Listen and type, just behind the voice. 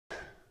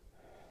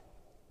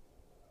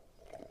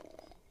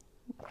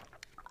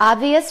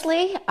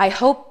Obviously, I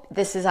hope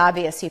this is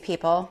obvious, you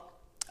people,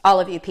 all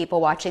of you people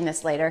watching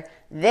this later.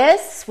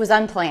 This was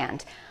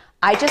unplanned.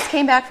 I just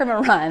came back from a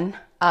run.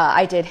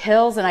 I did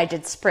hills and I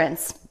did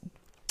sprints.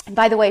 And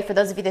by the way, for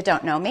those of you that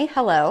don't know me,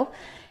 hello.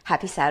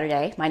 Happy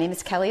Saturday. My name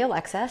is Kelly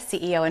Olexa,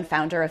 CEO and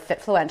founder of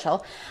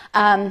Fitfluential.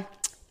 I'm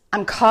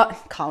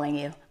calling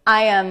you.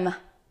 I am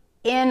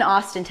in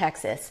Austin,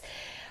 Texas.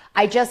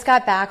 I just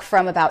got back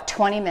from about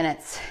 20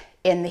 minutes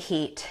in the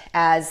heat,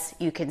 as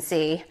you can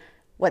see.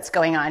 What's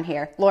going on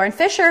here? Lauren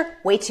Fisher,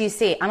 wait till you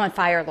see. I'm on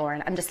fire,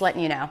 Lauren. I'm just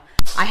letting you know.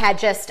 I had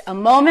just a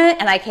moment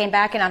and I came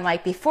back and I'm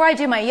like, before I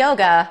do my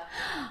yoga,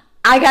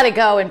 I got to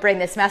go and bring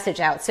this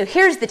message out. So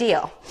here's the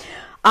deal.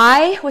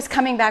 I was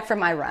coming back from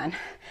my run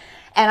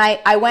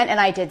and I went and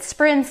I did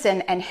sprints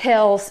and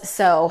hills.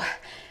 So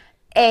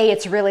A,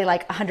 it's really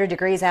like 100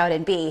 degrees out,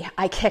 and B,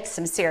 I kicked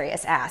some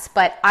serious ass.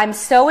 But I'm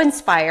so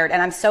inspired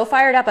and I'm so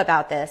fired up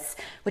about this,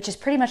 which is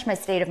pretty much my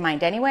state of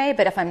mind anyway.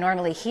 But if I'm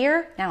normally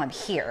here, now I'm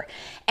here.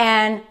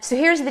 And so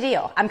here's the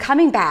deal. I'm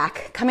coming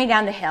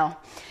down the hill.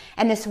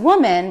 And this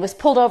woman was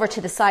pulled over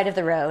to the side of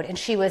the road, and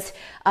she was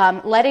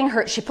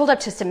she pulled up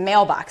to some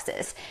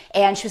mailboxes,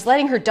 and she was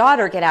letting her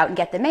daughter get out and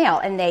get the mail.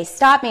 And they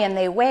stopped me and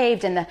they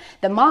waved, and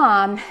the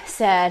mom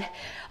said,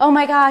 oh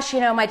my gosh,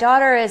 my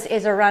daughter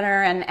is a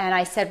runner. And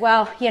I said,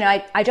 well,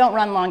 I don't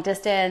run long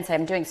distance.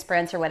 I'm doing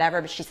sprints or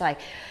whatever. But she's like,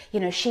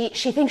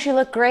 she thinks you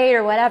look great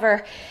or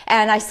whatever.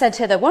 And I said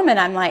to the woman,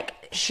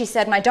 she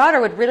said, my daughter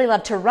would really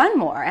love to run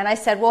more. And I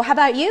said, well, how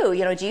about you?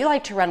 Do you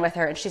like to run with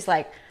her? And she's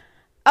like,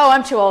 oh,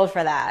 I'm too old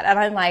for that. And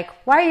I'm like,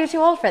 why are you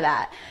too old for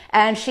that?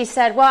 And she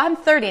said, well, I'm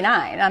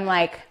 39. I'm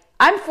like,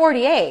 I'm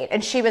 48.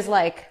 And she was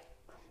like,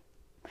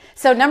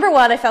 so number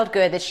one, I felt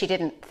good that she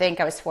didn't think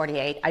I was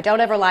 48. I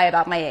don't ever lie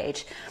about my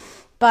age.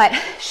 But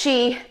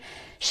she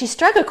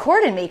struck a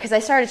chord in me because I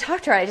started to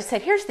talk to her. I just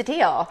said, here's the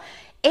deal.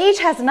 Age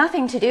has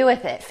nothing to do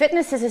with it.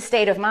 Fitness is a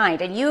state of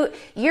mind. And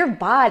your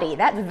body,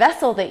 that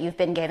vessel that you've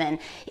been given,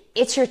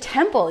 it's your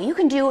temple. You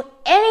can do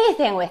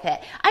anything with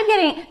it. I'm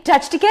getting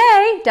Dutch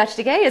DeGay. Dutch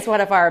DeGay is one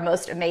of our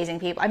most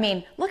amazing people. I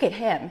mean, look at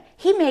him.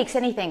 He makes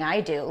anything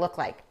I do look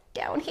like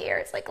down here.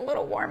 It's like a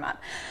little warm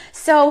up.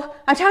 So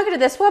I'm talking to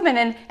this woman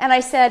and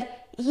I said,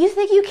 you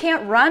think you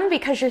can't run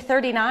because you're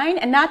 39?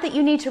 And not that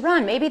you need to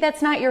run. Maybe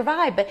that's not your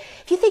vibe. But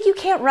if you think you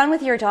can't run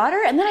with your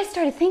daughter, and then I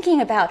started thinking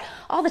about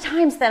all the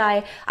times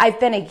that I've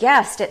been a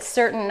guest at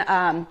certain,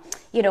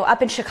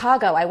 up in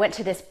Chicago, I went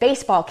to this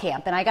baseball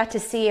camp and I got to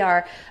see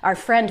our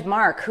friend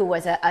Mark, who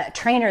was a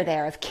trainer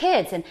there of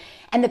kids.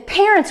 And the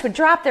parents would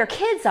drop their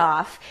kids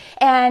off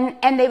and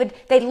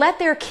they'd let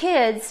their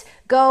kids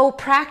go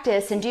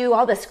practice and do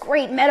all this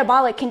great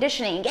metabolic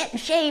conditioning and get in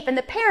shape. And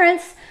the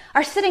parents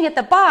are sitting at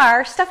the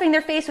bar, stuffing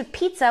their face with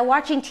pizza,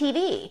 watching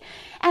TV.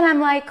 And I'm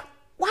like,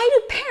 why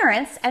do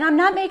parents, and I'm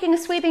not making a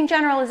sweeping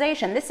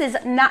generalization. This is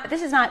not,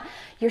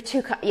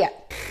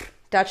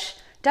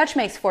 Dutch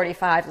makes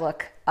 45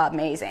 look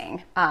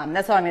amazing.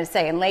 That's all I'm going to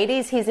say. And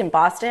ladies, he's in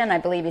Boston. I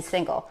believe he's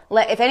single.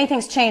 If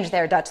anything's changed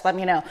there, Dutch, let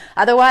me know.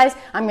 Otherwise,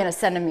 I'm going to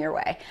send him your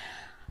way.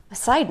 A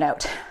side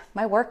note,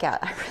 my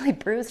workout, I really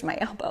bruised my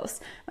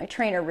elbows. My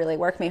trainer really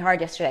worked me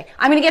hard yesterday.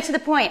 I'm going to get to the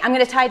point. I'm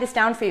going to tie this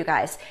down for you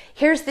guys.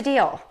 Here's the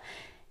deal.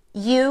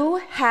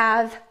 You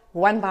have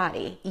one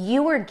body.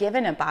 You were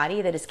given a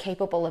body that is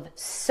capable of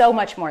so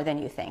much more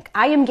than you think.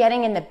 I am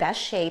getting in the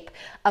best shape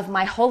of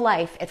my whole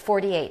life at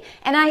 48,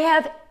 and I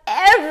have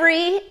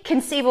every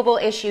conceivable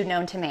issue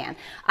known to man.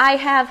 I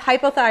have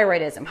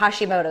hypothyroidism,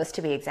 Hashimoto's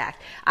to be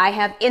exact. I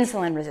have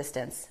insulin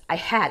resistance. I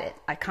had it.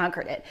 I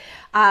conquered it.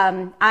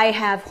 I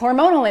have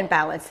hormonal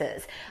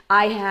imbalances.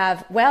 I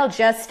have,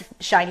 just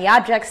shiny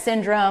object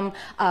syndrome,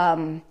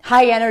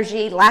 high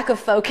energy, lack of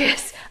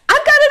focus.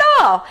 I've got it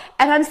all,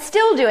 and I'm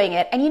still doing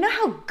it. And you know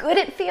how good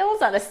it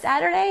feels on a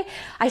Saturday?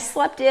 I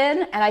slept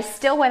in, and I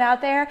still went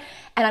out there,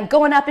 and I'm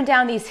going up and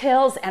down these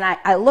hills, and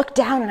I look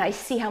down, and I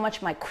see how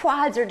much my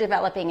quads are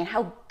developing and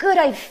how good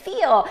I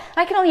feel.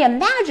 I can only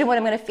imagine what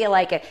I'm going to feel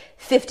like at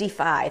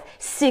 55,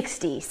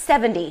 60,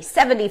 70,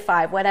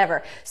 75,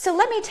 whatever. So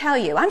let me tell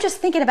you, I'm just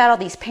thinking about all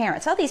these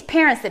parents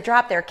that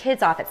drop their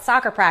kids off at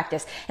soccer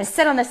practice and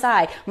sit on the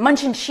side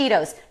munching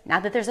Cheetos.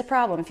 Not that there's a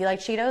problem. If you like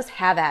Cheetos,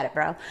 have at it,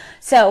 bro.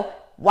 So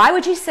why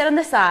would you sit on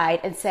the side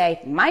and say,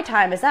 my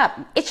time is up?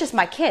 It's just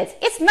my kids.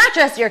 It's not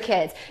just your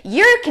kids.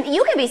 You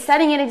can be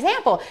setting an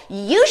example.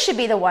 You should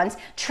be the ones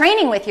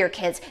training with your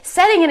kids,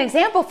 setting an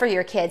example for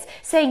your kids,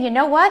 saying, you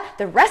know what?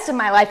 The rest of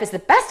my life is the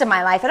best of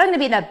my life, and I'm going to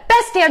be in the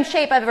best damn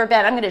shape I've ever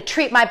been. I'm going to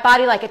treat my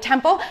body like a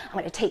temple. I'm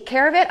going to take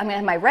care of it. I'm going to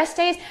have my rest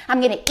days.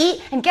 I'm going to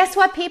eat. And guess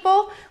what,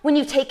 people? When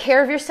you take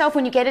care of yourself,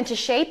 when you get into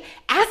shape,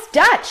 ask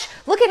Dutch.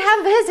 Look at half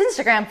of his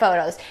Instagram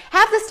photos.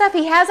 Half the stuff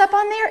he has up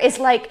on there is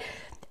like,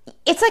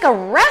 it's like a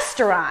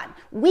restaurant.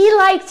 We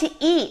like to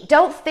eat.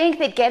 Don't think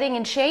that getting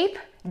in shape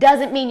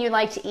doesn't mean you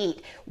like to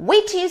eat.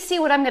 Wait till you see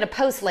what I'm going to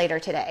post later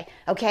today,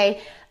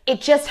 okay? It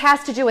just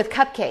has to do with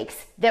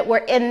cupcakes that were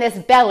in this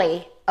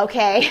belly,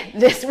 okay,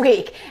 this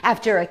week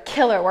after a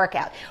killer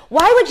workout.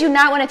 Why would you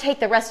not want to take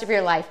the rest of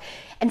your life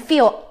and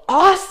feel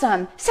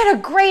awesome. Set a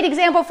great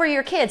example for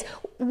your kids.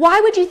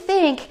 Why would you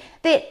think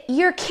that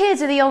your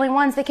kids are the only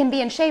ones that can be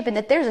in shape and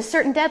that there's a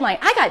certain deadline?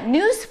 I got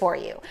news for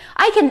you.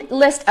 I can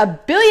list a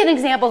billion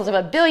examples of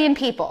a billion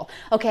people,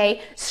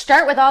 okay?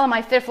 Start with all of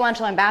my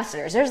Fitfluential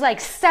ambassadors. There's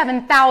like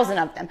 7,000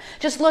 of them.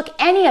 Just look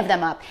any of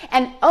them up.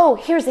 And oh,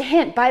 here's a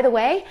hint, by the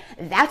way,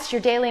 that's your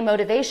daily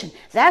motivation.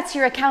 That's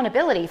your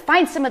accountability.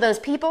 Find some of those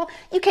people.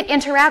 You can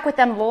interact with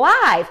them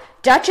live.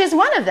 Dutch is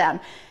one of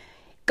them.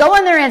 Go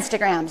on their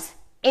Instagrams.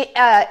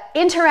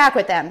 Interact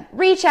with them,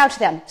 reach out to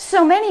them.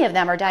 So many of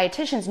them are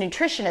dietitians,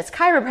 nutritionists,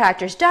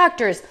 chiropractors,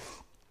 doctors,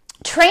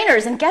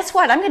 trainers. And guess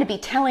what? I'm going to be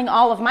telling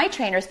all of my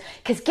trainers,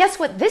 because guess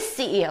what this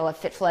CEO of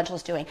Fitfluential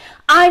is doing?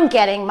 I'm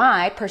getting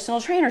my personal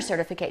trainer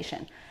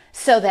certification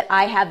so that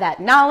I have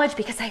that knowledge,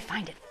 because I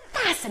find it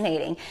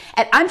fascinating.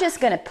 And I'm just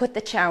going to put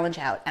the challenge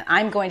out, and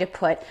I'm going to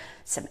put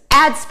some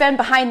ad spend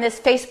behind this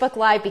Facebook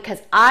Live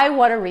because I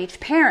want to reach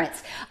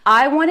parents.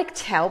 I want to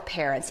tell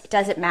parents, it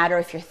doesn't matter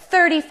if you're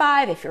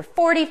 35, if you're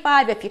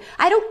 45,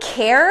 I don't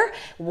care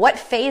what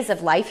phase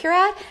of life you're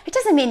at. It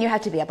doesn't mean you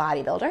have to be a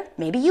bodybuilder.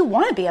 Maybe you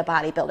want to be a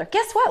bodybuilder.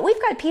 Guess what?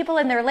 We've got people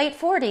in their late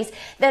 40s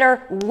that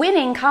are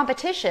winning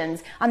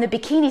competitions on the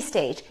bikini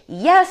stage.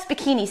 Yes,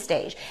 bikini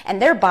stage.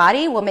 And their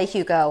body will make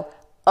you go,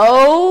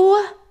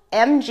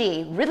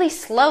 OMG, really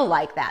slow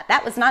like that.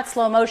 That was not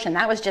slow motion.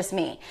 That was just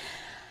me.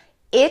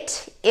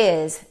 It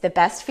is the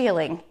best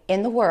feeling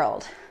in the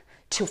world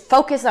to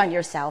focus on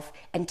yourself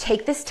and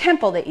take this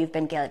temple that you've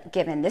been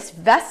given, this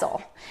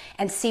vessel,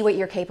 and see what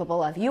you're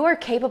capable of. You are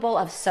capable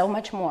of so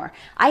much more.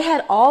 I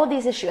had all of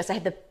these issues. I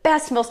had the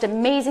best, most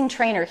amazing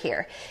trainer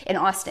here in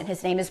Austin.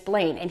 His name is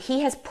Blaine, and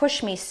he has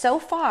pushed me so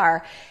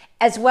far,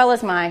 as well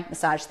as my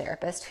massage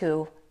therapist,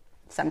 who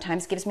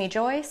sometimes gives me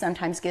joy,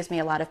 sometimes gives me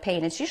a lot of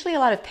pain. It's usually a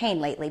lot of pain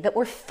lately, but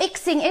we're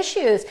fixing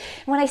issues.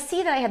 When I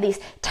see that I have these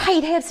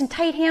tight hips and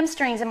tight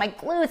hamstrings and my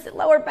glutes and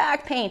lower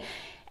back pain,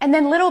 and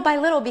then little by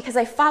little, because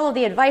I follow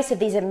the advice of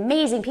these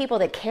amazing people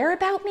that care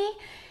about me,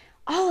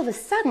 all of a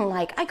sudden,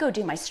 like, I go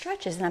do my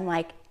stretches and I'm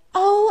like,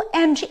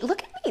 OMG,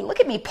 look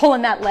at me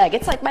pulling that leg.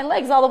 It's like my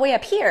leg's all the way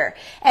up here.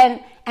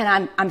 And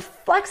I'm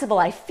flexible,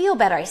 I feel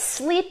better, I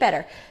sleep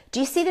better. Do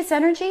you see this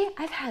energy?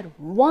 I've had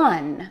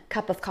 1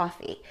 cup of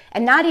coffee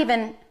and not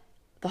even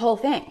the whole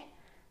thing.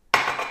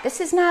 This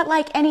is not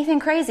like anything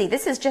crazy.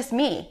 This is just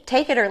me.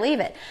 Take it or leave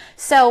it.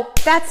 So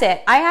that's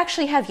it. I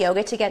actually have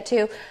yoga to get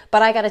to,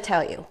 but I got to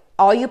tell you,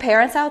 all you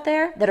parents out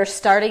there that are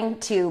starting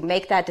to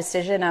make that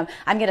decision of,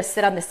 I'm going to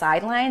sit on the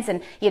sidelines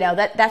and,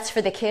 that's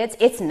for the kids.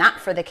 It's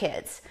not for the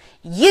kids.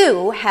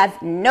 You have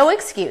no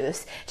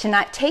excuse to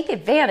not take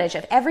advantage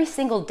of every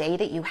single day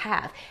that you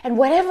have. And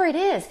whatever it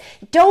is,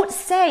 don't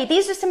say,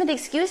 these are some of the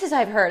excuses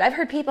I've heard. I've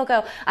heard people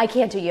go, I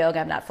can't do yoga,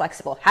 I'm not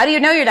flexible. How do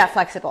you know you're not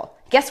flexible?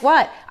 Guess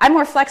what? I'm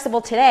more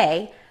flexible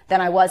today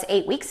than I was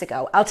 8 weeks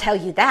ago. I'll tell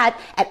you that.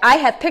 And I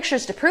have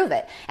pictures to prove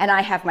it. And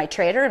I have my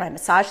trainer and my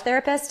massage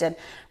therapist. And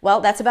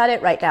well, that's about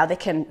it right now. They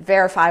can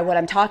verify what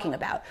I'm talking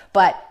about.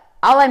 But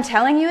all I'm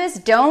telling you is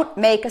don't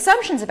make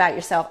assumptions about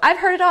yourself. I've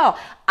heard it all.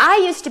 I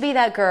used to be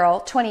that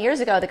girl 20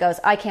 years ago that goes,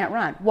 I can't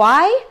run.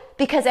 Why?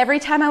 Because every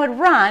time I would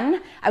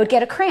run, I would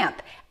get a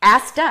cramp.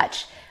 Ask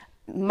Dutch.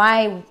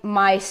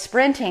 My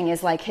sprinting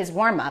is like his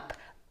warm-up,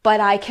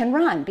 but I can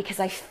run because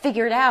I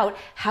figured out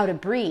how to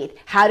breathe.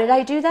 How did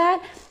I do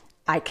that?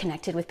 I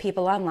connected with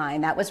people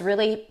online. That was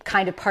really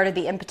kind of part of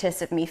the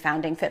impetus of me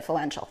founding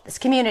Fitfluential, this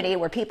community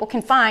where people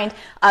can find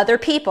other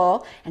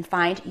people and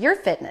find your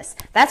fitness.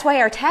 That's why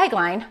our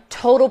tagline,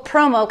 total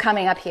promo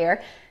coming up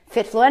here,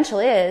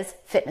 Fitfluential is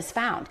fitness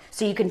found.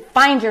 So you can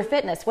find your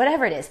fitness,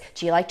 whatever it is.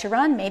 Do you like to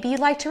run? Maybe you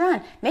like to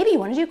run. Maybe you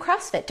want to do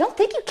CrossFit. Don't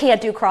think you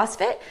can't do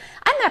CrossFit.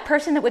 I'm that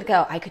person that would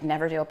go, I could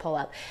never do a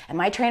pull-up. And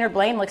my trainer,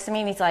 Blaine, looks at me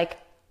and he's like,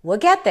 we'll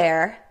get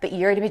there, but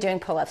you're going to be doing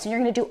pull-ups, and you're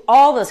going to do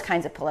all those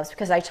kinds of pull-ups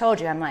because I told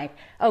you. I'm like,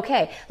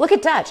 okay, look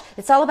at Dutch.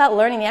 It's all about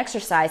learning the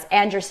exercise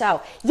and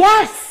yourself.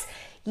 Yes,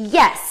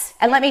 yes.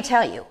 And let me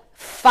tell you,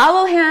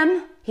 follow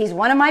him. He's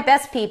one of my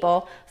best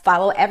people.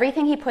 Follow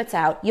everything he puts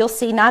out. You'll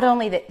see not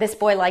only that this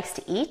boy likes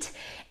to eat,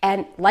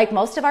 and like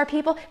most of our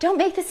people, don't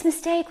make this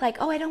mistake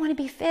like, I don't want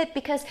to be fit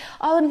because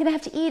all I'm going to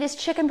have to eat is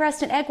chicken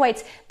breast and egg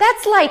whites.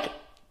 That's like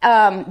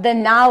the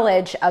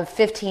knowledge of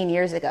 15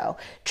 years ago.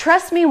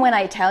 Trust me when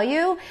I tell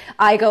you,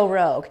 I go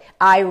rogue.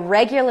 I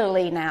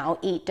regularly now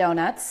eat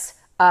donuts,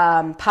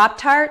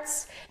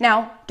 Pop-Tarts.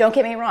 Now, don't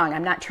get me wrong.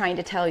 I'm not trying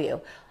to tell you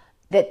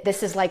that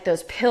this is like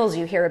those pills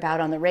you hear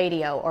about on the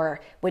radio, or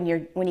when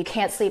you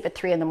can't sleep at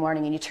 3 a.m.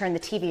 and you turn the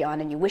TV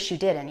on and you wish you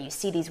didn't, and you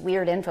see these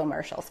weird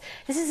infomercials.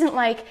 This isn't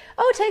like,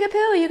 take a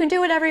pill, you can do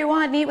whatever you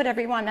want, eat whatever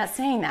you want. I'm not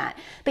saying that.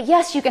 But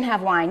yes, you can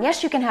have wine.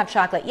 Yes, you can have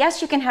chocolate.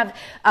 Yes, you can have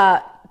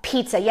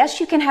pizza. Yes,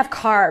 you can have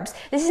carbs.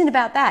 This isn't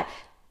about that.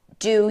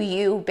 Do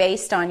you,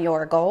 based on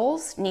your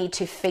goals, need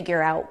to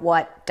figure out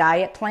what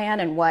diet plan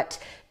and what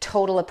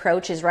total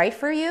approach is right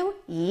for you?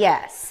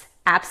 Yes,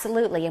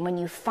 absolutely. And when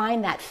you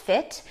find that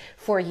fit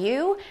for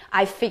you,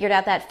 I figured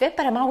out that fit,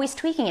 but I'm always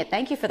tweaking it.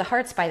 Thank you for the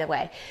hearts, by the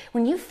way.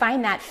 When you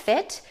find that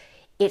fit,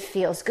 it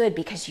feels good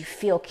because you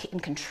feel in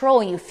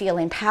control, you feel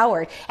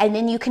empowered, and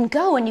then you can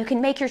go and you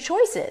can make your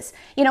choices.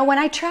 You know, when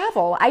I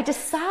travel, I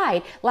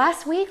decide.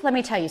 Last week, let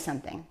me tell you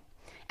something,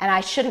 and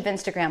I should have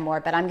Instagrammed more,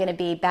 but I'm going to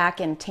be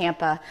back in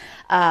Tampa,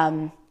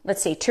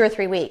 let's see, 2 or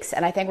 3 weeks,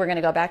 and I think we're going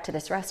to go back to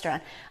this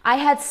restaurant. I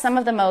had some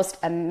of the most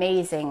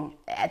amazing,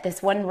 at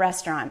this one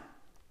restaurant,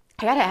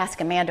 I got to ask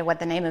Amanda what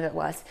the name of it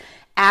was.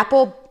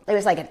 It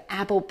was like an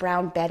apple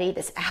brown Betty,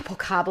 this apple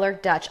cobbler,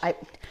 Dutch.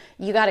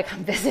 You got to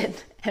come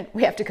visit, and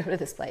we have to go to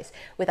this place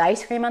with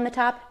ice cream on the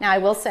top. Now, I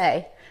will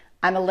say,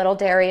 I'm a little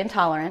dairy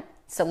intolerant,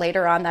 so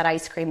later on that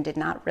ice cream did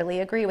not really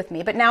agree with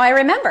me. But now I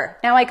remember.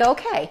 Now I go,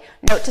 okay,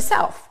 note to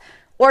self.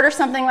 Order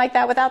something like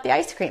that without the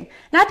ice cream.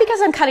 Not because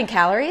I'm cutting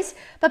calories,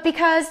 but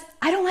because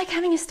I don't like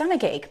having a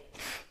stomach ache.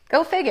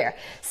 Go figure.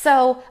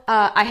 So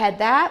I had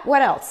that.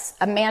 What else?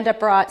 Amanda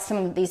brought some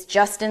of these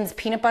Justin's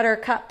peanut butter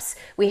cups.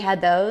 We had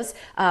those.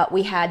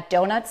 We had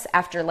donuts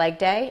after leg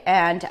day.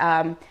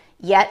 And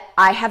yet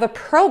I have a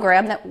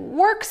program that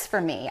works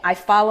for me. I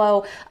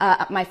follow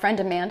my friend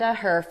Amanda,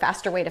 her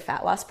Faster Way to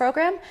Fat Loss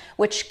program,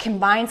 which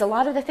combines a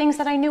lot of the things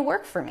that I knew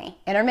work for me.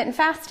 Intermittent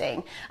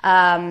fasting.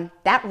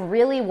 That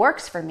really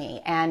works for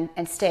me.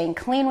 And staying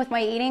clean with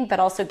my eating, but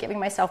also giving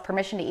myself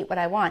permission to eat what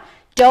I want.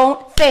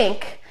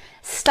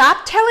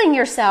 Stop telling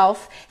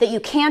yourself that you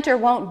can't or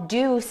won't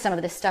do some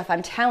of the stuff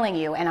I'm telling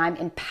you and I'm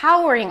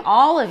empowering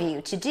all of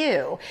you to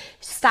do.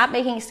 Stop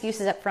making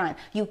excuses up front.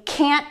 You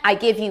can't, I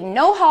give you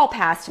no hall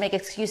pass to make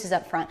excuses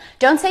up front.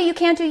 Don't say you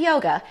can't do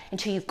yoga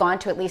until you've gone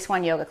to at least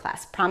one yoga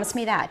class. Promise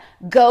me that.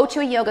 Go to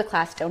a yoga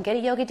class. Don't get a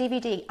yoga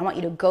DVD. I want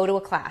you to go to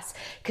a class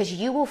because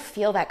you will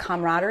feel that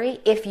camaraderie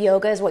if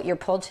yoga is what you're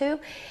pulled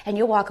to, and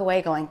you'll walk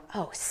away going,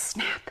 oh,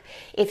 snap.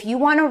 If you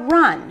want to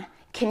run,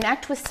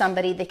 connect with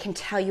somebody that can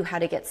tell you how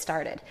to get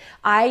started.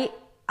 I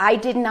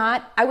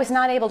was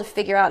not able to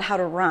figure out how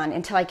to run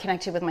until I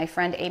connected with my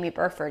friend Amy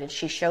Burford, and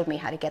she showed me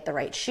how to get the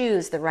right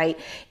shoes,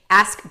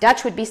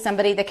 Dutch would be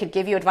somebody that could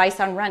give you advice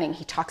on running.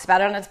 He talks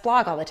about it on his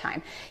blog all the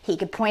time. He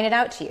could point it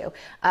out to you.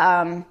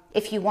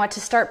 If you want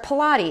to start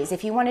Pilates,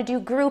 if you want to do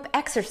group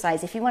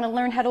exercise, if you want to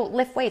learn how to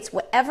lift weights,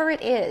 whatever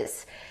it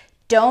is,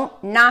 don't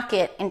knock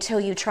it until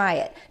you try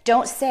it.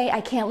 Don't say,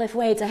 I can't lift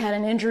weights. I had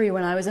an injury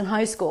when I was in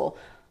high school.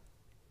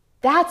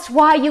 That's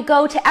why you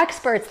go to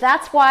experts.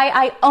 That's why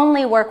I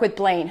only work with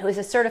Blaine, who is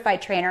a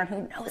certified trainer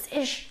who knows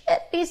his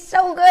shit. He's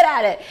so good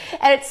at it.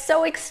 And it's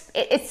so,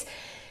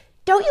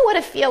 don't you want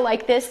to feel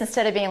like this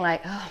instead of being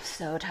like, oh, I'm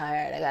so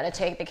tired. I got to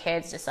take the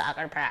kids to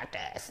soccer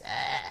practice.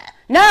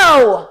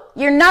 No,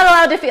 you're not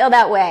allowed to feel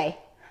that way.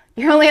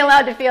 You're only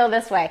allowed to feel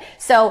this way.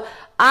 So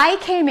I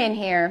came in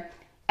here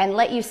and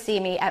let you see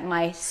me at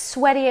my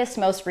sweatiest,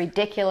 most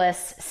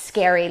ridiculous,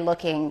 scary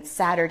looking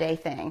Saturday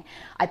thing.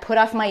 I put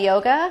off my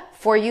yoga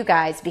for you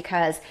guys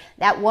because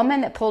that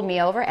woman that pulled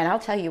me over, and I'll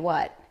tell you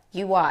what,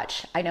 you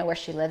watch, I know where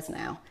she lives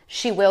now.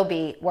 She will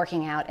be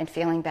working out and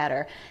feeling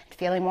better,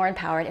 feeling more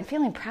empowered and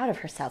feeling proud of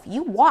herself.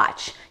 You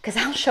watch, because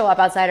I'll show up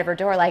outside of her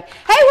door like, hey,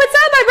 what's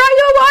up? I brought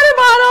you a water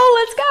bottle.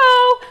 Let's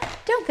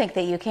go. Don't think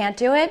that you can't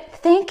do it.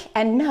 Think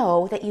and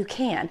know that you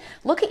can.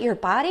 Look at your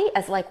body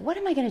as like, what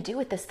am I going to do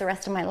with this the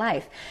rest of my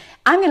life?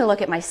 I'm going to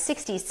look at my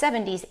 60s,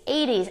 70s,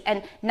 80s,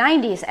 and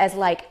 90s as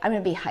like, I'm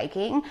going to be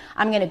hiking.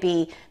 I'm going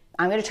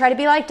to try to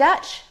be like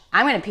Dutch.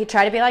 I'm going to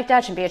try to be like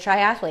Dutch and be a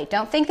triathlete.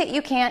 Don't think that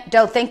you can't.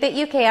 Don't think that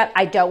you can't.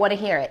 I don't want to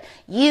hear it.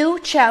 You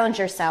challenge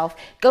yourself.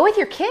 Go with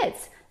your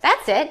kids.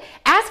 That's it.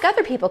 Ask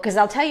other people, because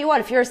I'll tell you what,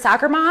 if you're a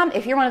soccer mom,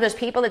 if you're one of those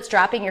people that's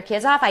dropping your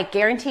kids off, I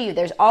guarantee you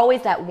there's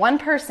always that one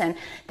person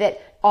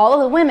that all of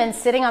the women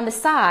sitting on the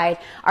side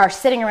are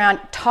sitting around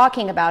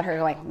talking about her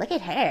going, look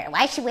at her.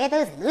 Why she wear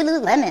those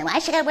Lululemon? Why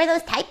she got to wear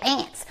those tight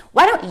pants?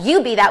 Why don't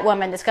you be that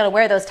woman that's going to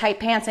wear those tight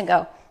pants and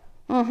go,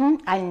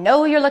 I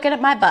know you're looking at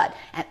my butt,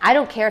 and I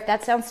don't care if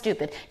that sounds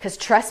stupid, because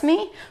trust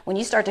me, when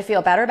you start to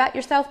feel better about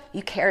yourself,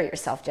 you carry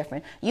yourself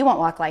different. You won't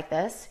walk like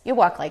this. You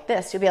walk like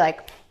this. You'll be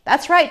like,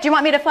 that's right. Do you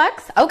want me to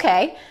flex?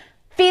 Okay.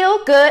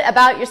 Feel good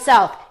about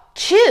yourself.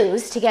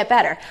 Choose to get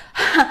better.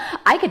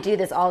 I could do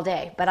this all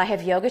day, but I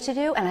have yoga to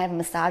do and I have a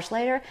massage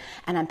later,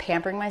 and I'm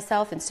pampering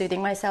myself and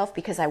soothing myself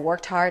because I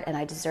worked hard and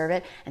I deserve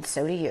it, and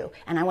so do you.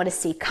 And I want to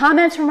see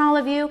comments from all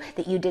of you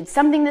that you did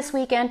something this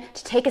weekend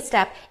to take a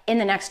step in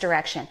the next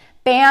direction.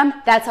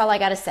 Bam, that's all I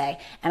got to say.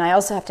 And I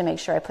also have to make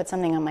sure I put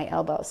something on my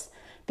elbows,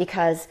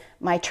 because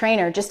my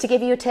trainer, just to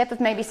give you a tip of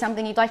maybe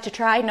something you'd like to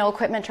try, no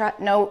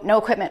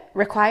equipment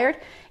required,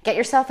 get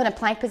yourself in a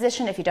plank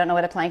position. If you don't know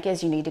what a plank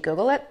is, you need to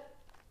Google it,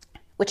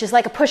 which is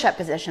like a push-up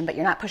position, but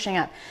you're not pushing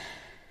up.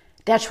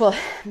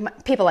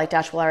 People like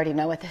Dutch will already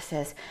know what this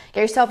is.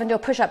 Get yourself into a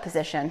push-up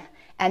position.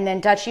 And then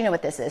Dutch, you know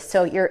what this is.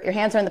 So your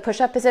hands are in the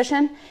push-up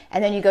position,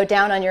 and then you go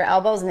down on your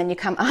elbows, and then you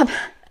come up.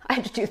 I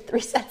had to do 3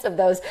 sets of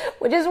those,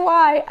 which is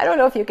why, I don't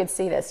know if you can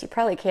see this. You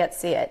probably can't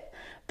see it.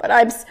 But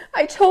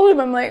I told him,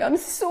 I'm like, I'm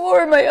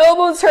sore, my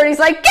elbows hurt. He's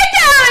like, get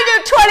down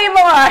and do 20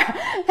 more.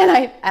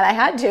 And I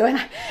had to.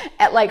 And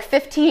at like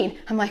 15,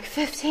 I'm like,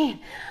 15.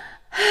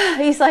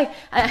 He's like,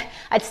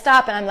 I'd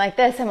stop and I'm like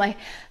this. I'm like,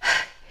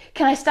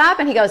 can I stop?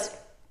 And he goes,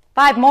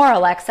 5 more,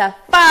 Alexa,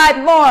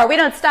 5 more. We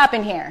don't stop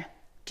in here.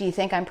 Do you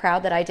think I'm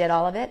proud that I did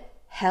all of it?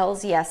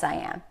 Hells yes, I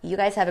am. You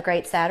guys have a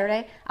great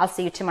Saturday. I'll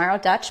see you tomorrow.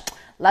 Dutch,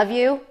 love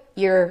you.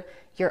 You're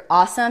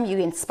awesome. You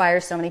inspire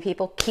so many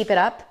people. Keep it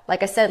up.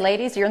 Like I said,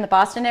 ladies, you're in the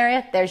Boston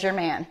area. There's your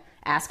man.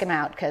 Ask him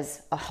out,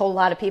 because a whole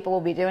lot of people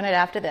will be doing it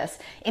after this.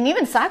 And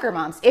even soccer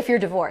moms, if you're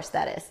divorced,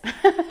 that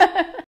is.